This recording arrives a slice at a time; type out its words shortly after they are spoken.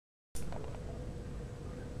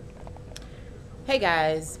Hey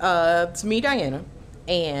guys, it's me, Diana,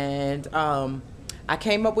 and I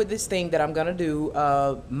came up with this thing that I'm gonna do,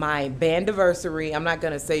 my bandiversary. I'm not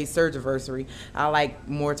gonna say surgiversary. I like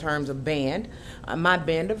more terms of band. My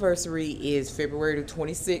bandiversary is February the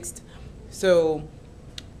 26th. So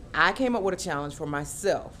I came up with a challenge for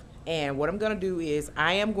myself, and what I'm gonna do is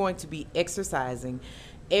I am going to be exercising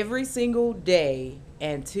every single day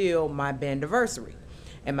until my bandiversary.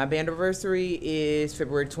 And my bandiversary is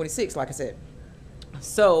February 26th, like I said.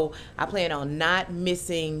 So I plan on not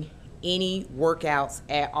missing any workouts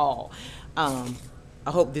at all. I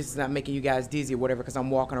hope this is not making you guys dizzy or whatever, because I'm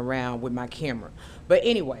walking around with my camera. But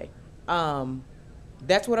anyway,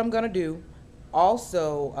 that's what I'm gonna do.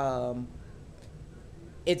 Also,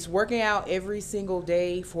 it's working out every single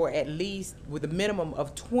day for at least with a minimum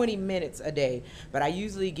of 20 minutes a day. But I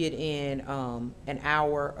usually get in an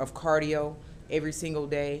hour of cardio every single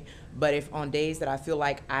day. But if on days that I feel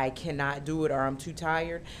like I cannot do it or I'm too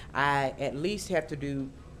tired, I at least have to do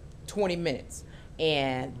 20 minutes.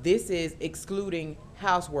 And this is excluding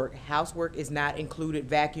housework. Housework is not included.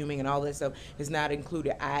 Vacuuming and all that stuff is not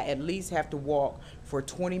included. I at least have to walk for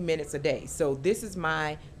 20 minutes a day. So this is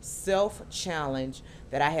my self challenge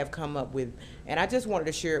that I have come up with, and I just wanted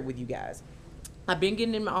to share it with you guys. I've been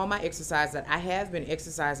getting in all my exercise. That I have been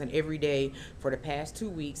exercising every day for the past 2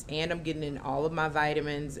 weeks, and I'm getting in all of my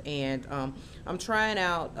vitamins, and I'm trying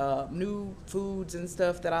out new foods and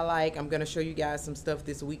stuff that I like. I'm gonna show you guys some stuff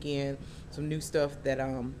this weekend, some new stuff that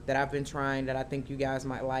I've been trying that I think you guys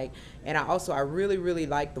might like. And I really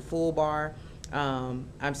like the Full Bar.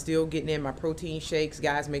 I'm still getting in my protein shakes.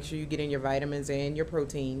 Guys, make sure you get in your vitamins and your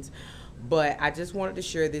proteins. But I just wanted to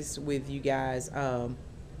share this with you guys.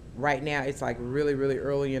 Right now it's like really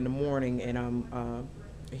early in the morning, and I'm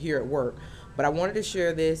here at work, but I wanted to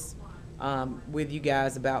share this with you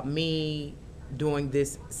guys about me doing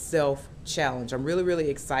this self challenge. I'm really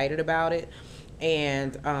excited about it,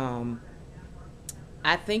 and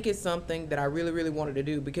I think it's something that I really wanted to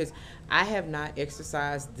do, because I have not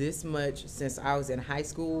exercised this much since I was in high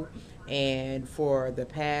school. And for the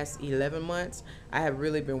past 11 months, I have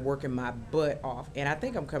really been working my butt off. And I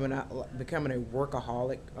think I'm becoming a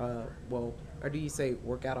workaholic. Well, or do you say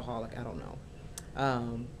workoutaholic? I don't know.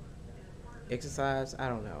 Exercise? I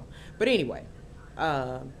don't know. But anyway,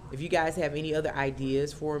 if you guys have any other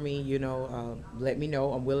ideas for me, you know, let me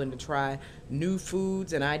know. I'm willing to try new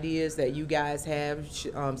foods and ideas that you guys have.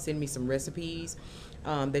 Send me some recipes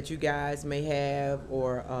that you guys may have,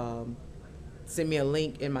 or send me a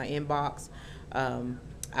link in my inbox.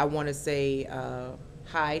 I want to say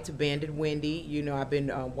hi to Bandit Wendy. You know, I've been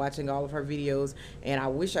watching all of her videos, and I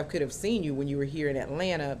wish I could have seen you when you were here in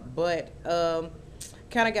Atlanta, but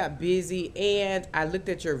kind of got busy, and I looked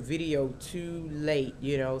at your video too late,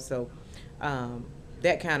 you know, so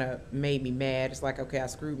that kind of made me mad. It's like, okay, I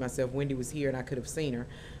screwed myself. Wendy was here and I could have seen her.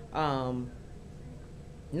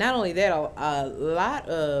 Not only that, a lot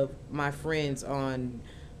of my friends on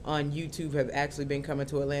YouTube have actually been coming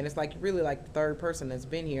to Atlanta. It's like really like the third person that's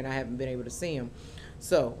been here, and I haven't been able to see them.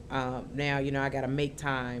 So now, you know, I got to make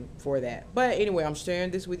time for that. But anyway, I'm sharing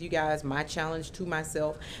this with you guys, my challenge to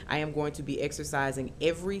myself. I am going to be exercising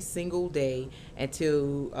every single day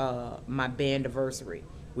until my bandiversary,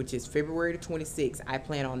 which is February the 26th. I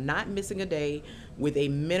plan on not missing a day, with a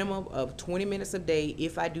minimum of 20 minutes a day.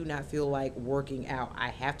 If I do not feel like working out, I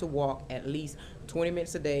have to walk at least 20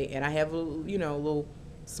 minutes a day, and I have a, you know, a little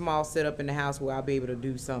small setup in the house where I'll be able to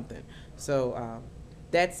do something. So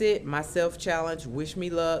that's it, my self challenge. Wish me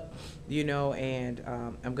luck, you know, and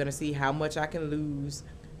I'm gonna see how much I can lose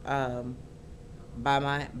by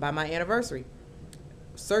my anniversary,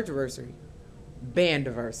 surgiversary,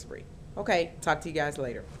 bandiversary. Okay, talk to you guys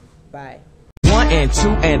later. Bye. 1 and 2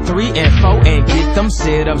 and 3 and 4 and get them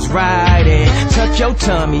sit-ups right, and tuck your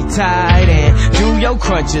tummy tight and do your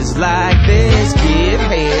crunches like this. Give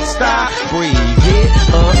head, stop, breathe, get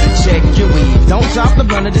up, check your weave. Don't drop the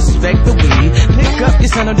blunt or disrespect the weed. Pick up your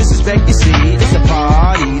son or disrespect your seed. It's a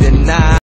party tonight.